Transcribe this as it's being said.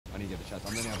need to get the chest.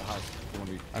 I'm running out of the house.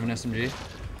 I have an SMG.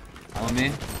 On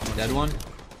me. Dead one.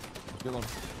 Good one.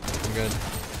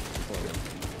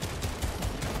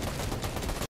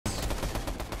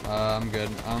 I'm good.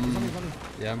 I'm good.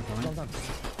 Yeah, I'm coming.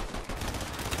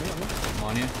 I'm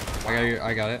on you.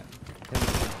 I got it.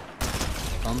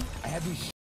 I had these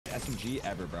SMG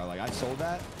ever, bro. Like I sold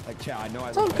that. Like, chat. I know.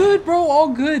 It's all good, bro. All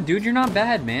good, dude. You're not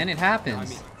bad, man. It happens. No, I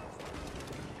mean,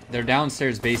 they're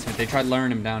downstairs basement. They tried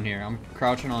luring him down here. I'm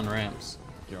crouching on ramps.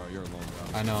 Yo, you're alone,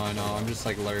 bro. I know. I'm just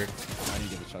like lurk. I need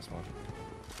to get the chest one.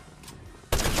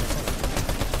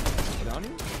 Down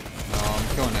here? No,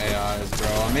 I'm killing AIs, bro.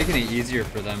 I'm making it easier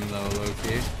for them though,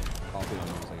 low-key.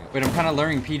 Wait, I'm kind of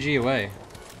luring PG away.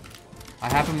 I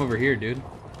have him over here, dude.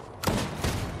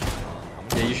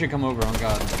 Yeah, you should come over, on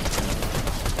God.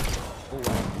 Oh, wow.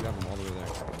 You have him all the way there.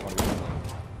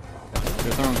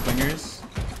 They're throwing clingers.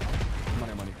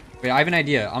 Money. Wait, I have an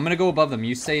idea. I'm gonna go above them.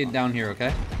 You stay down here,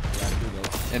 okay?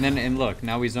 Yeah, and look,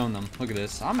 now we zone them. Look at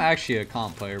this. I'm actually a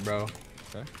comp player, bro.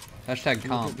 Okay. Hashtag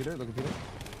comp. Look at Peter.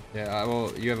 Yeah,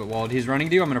 well, you have it walled. He's running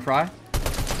to you. I'm gonna fry.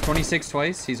 26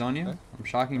 twice. He's on you. Okay. I'm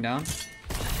shocking down.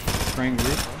 Spraying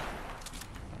roof.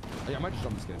 Hey, I might just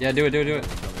jump this kid. Yeah, do it.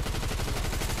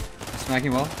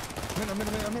 Smacking well. I'm in.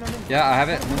 Yeah, I have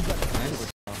it. Nice.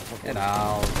 Get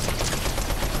out.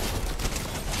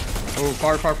 Oh,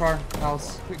 far.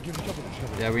 House.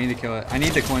 Yeah, we need to kill it. I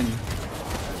need the coin. I'm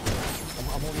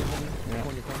holding. Yeah.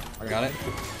 I got it.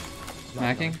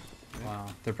 Smacking. Wow.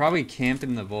 They're probably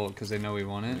camping the vault because they know we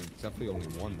want it. Definitely only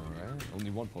one though, right?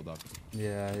 Only one pulled up.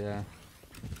 Yeah.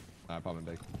 Alright, probably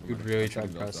big. We'd really try to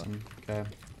press him. Okay.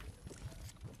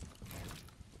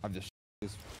 I'm just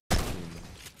I'm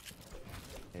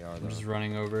just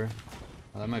running over.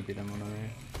 Oh, that might be them one over here.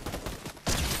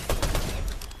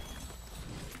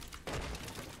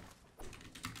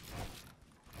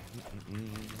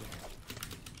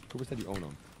 Cooper said you own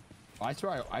him. I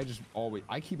swear I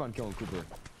keep on killing Cooper.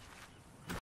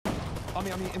 I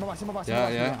mean, in my box.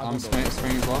 Yeah, I'm spraying as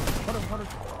well. 100.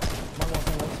 My wall.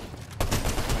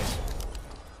 Nice.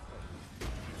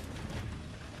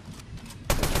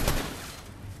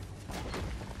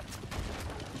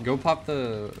 Go pop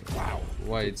the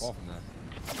whites. Fall from that.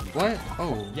 What?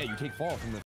 Oh. Yeah, you take fall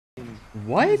from the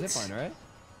what? zipline, right?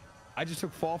 I just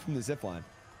took fall from the zipline.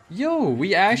 Yo,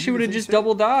 we actually would have just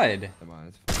double died. Come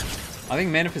on. I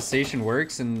think manifestation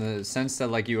works in the sense that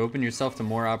like you open yourself to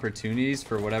more opportunities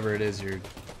for whatever it is you're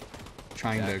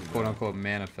trying to quote unquote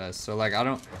manifest. So like I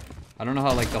don't know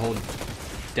how like the whole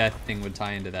death thing would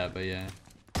tie into that, but yeah.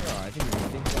 I think when you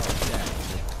think about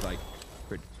death, it's like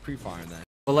pre-firing that.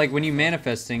 But like when you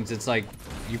manifest things, it's like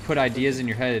you put ideas in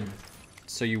your head,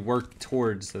 so you work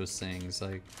towards those things.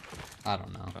 Like I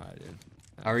don't know. Alright, dude.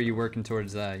 How are you working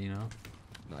towards that? You know?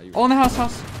 No, oh, in the house.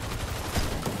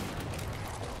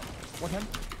 What time?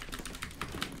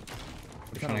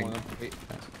 Wait.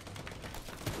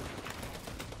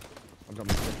 I'm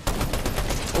jumping.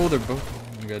 Oh, they're both.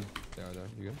 I'm good. They are there.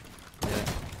 You good? Yeah.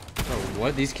 Oh,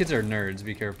 what? These kids are nerds.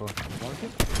 Be careful.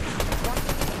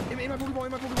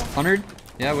 100?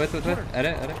 Yeah, with.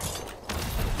 Edit.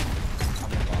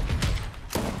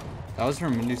 That was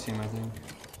from Mindu's team, I think.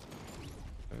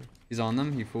 Okay. He's on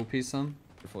them. He full piece them.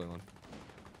 You're fully on.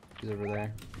 He's over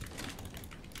there.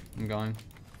 I'm going.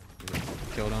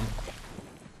 Killed him.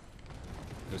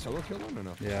 Did solo kill him or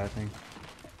no? Yeah, I think.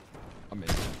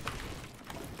 Amazing.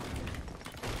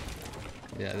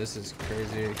 Yeah, this is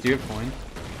crazy. Do you have coin?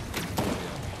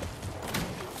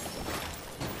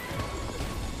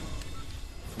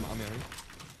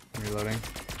 I'm reloading.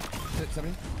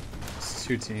 70? It's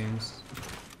 2 teams.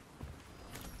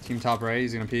 Team top right,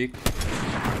 he's gonna peek.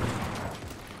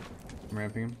 I'm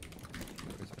ramping him.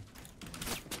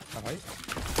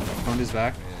 Coned his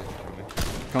back.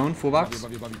 Cone, full box.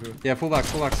 Yeah, full box.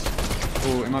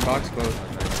 Oh, in my box, both.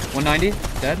 190,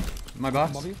 dead. In my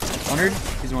box. 100,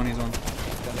 he's one.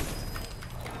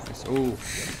 Oh,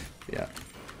 yeah.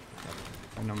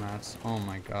 I have no mats. Oh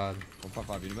my god.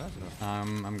 155, you mats or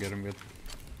no? I'm good.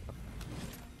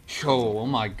 Yo, oh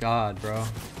my god, bro.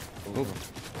 Oh.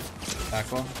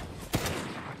 Back wall.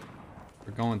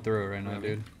 We're going through it right now,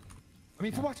 dude. I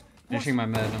mean, full box. Finishing my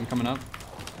med. I'm coming up.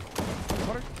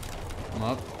 I'm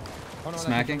up. Oh, no,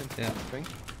 smacking. Yeah.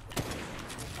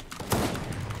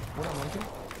 What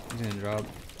He's gonna drop.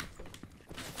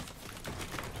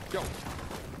 Yo.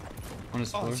 On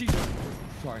his floor.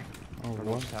 Sorry. Oh,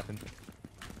 what just happened?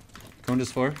 Going to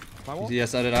his floor.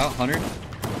 Yes, edit out. 100.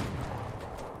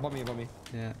 Above me.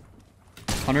 Yeah.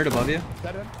 100 above you.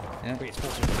 That in? Yeah. Wait, it's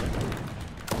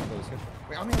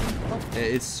Wait, I'm in.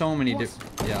 It's so many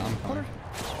different. Yeah, I'm coming.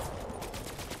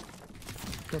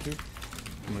 Kill 2.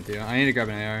 I'm with you. I need to grab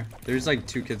an AR. There's like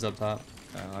 2 kids up top.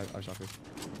 I shot first.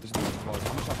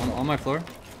 On my floor.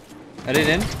 Edit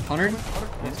in. 100.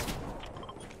 Nice.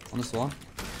 On this wall.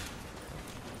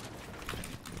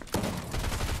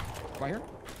 Right here?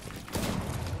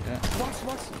 Yeah. Box.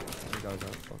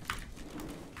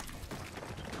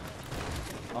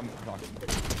 I'm boxing.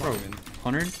 Bro,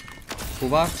 100. Full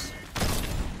box.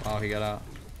 Oh, he got out.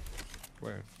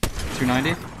 Where?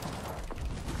 290.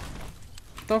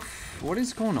 What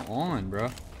is going on, bro?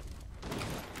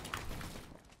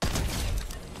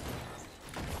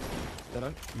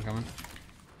 I'm coming.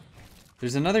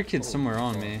 There's another kid somewhere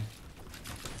on me.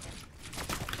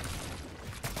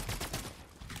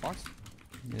 Box?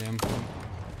 Yeah, I'm cool.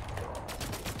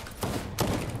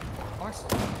 Box?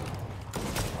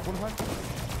 45?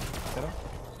 Set up?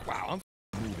 Wow, I'm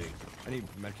moving. I need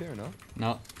medkit or no?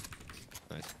 No.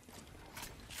 Nice.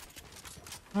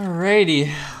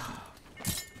 Alrighty.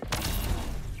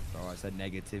 Bro, I said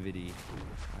negativity.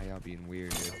 Why y'all being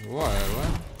weird, dude? What?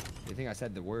 You think I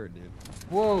said the word, dude?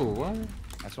 Whoa, what?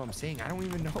 That's what I'm saying. I don't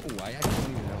even know. I don't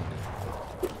even know,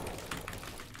 dude.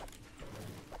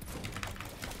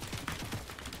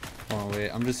 Oh, wait.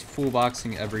 I'm just full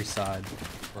boxing every side.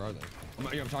 Where are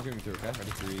they? I'm talking through, okay?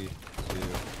 Ready? 3, 2,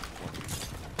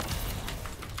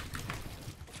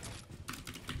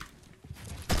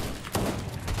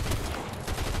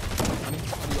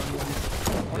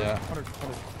 1. Yeah. 100.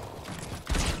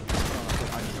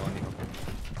 I didn't know any. Okay.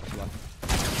 Left.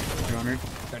 200.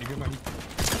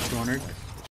 200.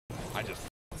 I just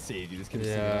saved you. Just keep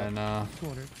Yeah, nah.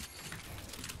 200.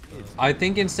 I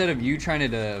think instead of you trying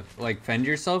to like fend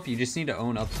yourself, you just need to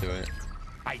own up to it.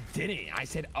 I didn't. I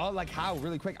said, oh, like how?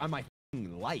 Really quick on my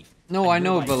life. No, I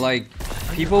know, but like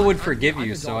people would forgive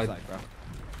you, so I. Bro.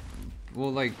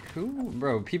 Well, like who,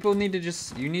 bro? People need to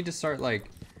just. You need to start like.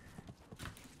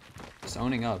 Just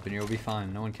owning up, and you'll be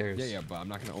fine. No one cares. Yeah, but I'm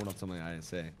not gonna own up something I didn't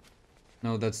say.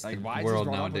 No, that's Like, the why world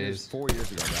is this going on when nowadays. this 4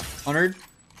 years ago, bro? 100.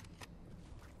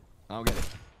 I don't get it.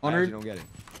 100. I actually don't get it.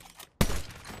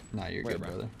 Nah, you're Where, good, bro?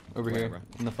 brother. Over Where, here bro?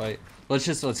 in the fight. Let's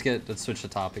switch the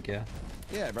topic. Yeah.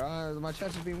 Yeah, bro. My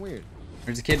chat's just being weird.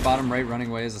 There's a kid bottom right running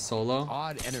away as a solo.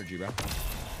 Odd energy, bro.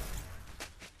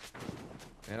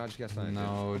 And I just got signed.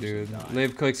 No, dude.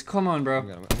 Live Clix. Come on, bro. I'm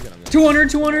good. 200,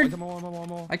 200. I'm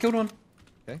on. I killed one.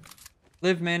 Okay.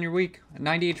 Live, man. You're weak.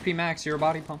 90 HP max. You're a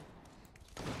body pump.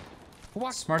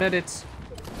 What? Smart edits.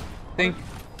 Think.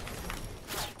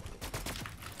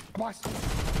 Box.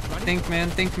 Think, man.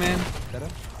 Think, man. Dead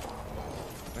end.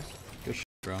 Nice. Good shit,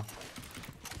 bro.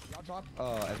 Y'all drop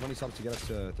as many subs to get us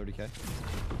to 30k.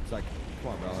 It's like,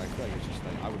 come on, bro. Like, I feel like it's just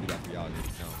like I would do that for y'all, dude.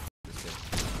 No, just kidding.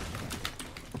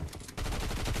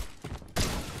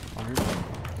 100.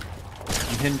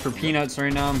 I'm hitting for peanuts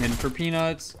right now. I'm hitting for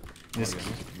peanuts. This. And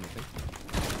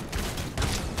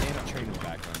a train in the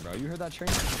background, bro. You heard that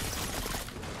train?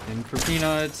 Hitting for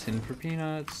peanuts. Hitting for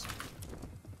peanuts.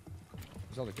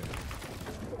 There's other kid.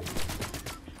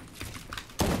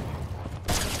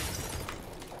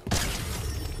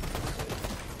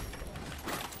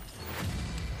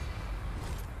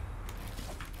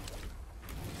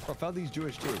 Bro, Feldy's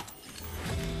Jewish too.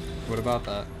 What about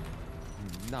that?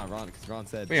 Nah, Ron, because Ron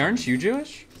said. Wait, aren't you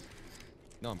Jewish?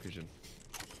 No, I'm Christian.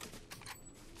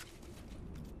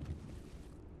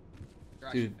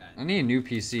 Dude, I need a new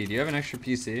PC. Do you have an extra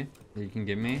PC that you can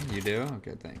give me? You do?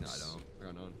 Okay, thanks. No, I don't. I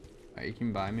got none. Alright, you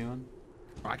can buy me one.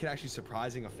 I could actually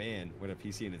surprising a fan with a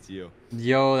PC and it's you.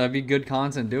 Yo, that'd be good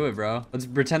content. Do it, bro. Let's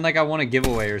pretend like I want a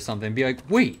giveaway or something. Be like,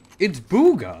 wait, it's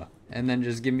Bugha. And then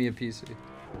just give me a PC.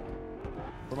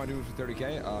 What am I doing for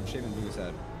 30k? I'm shaving Bugha's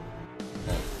head.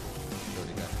 Oh,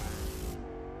 30k.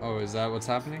 Oh, is that what's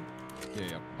happening?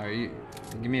 Yeah. Alright, you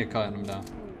give me a cut and I'm down.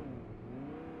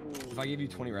 If I gave you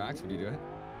 20 racks, would you do it?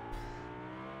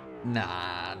 Nah.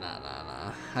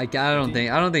 I don't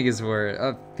think it's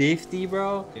worth 50,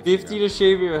 bro. 50 to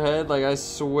shave your head, like I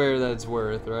swear that's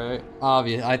worth, right?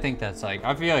 Obvious. I think that's like,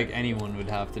 I feel like anyone would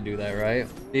have to do that, right?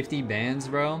 50 bands,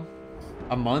 bro.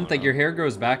 A month, like your hair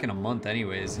grows back in a month,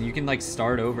 anyways, and you can like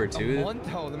start over too. A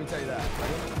month? Oh, let me tell you that.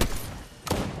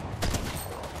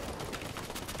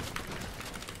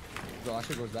 Bro, that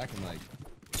shit goes back in like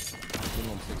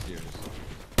minimum 6 years.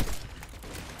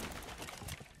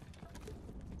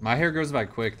 My hair grows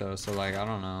back quick though, so like I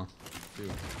don't know.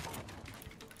 Dude.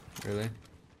 Really?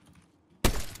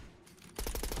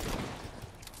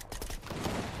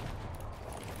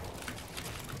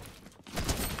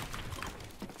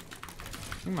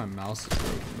 I think my mouse is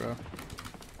broken, bro.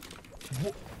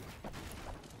 What?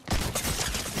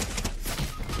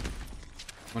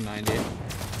 190.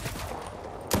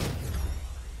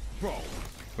 Bro.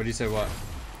 What do you say? What?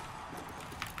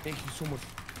 Thank you so much.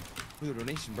 For the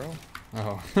donation, bro.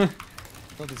 Oh.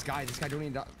 Bro, this guy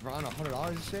donated Ron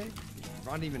 $100 this day.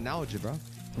 Ron didn't even acknowledge it, bro.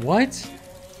 What?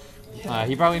 Yeah.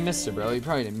 He probably missed it, bro. He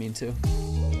probably didn't mean to.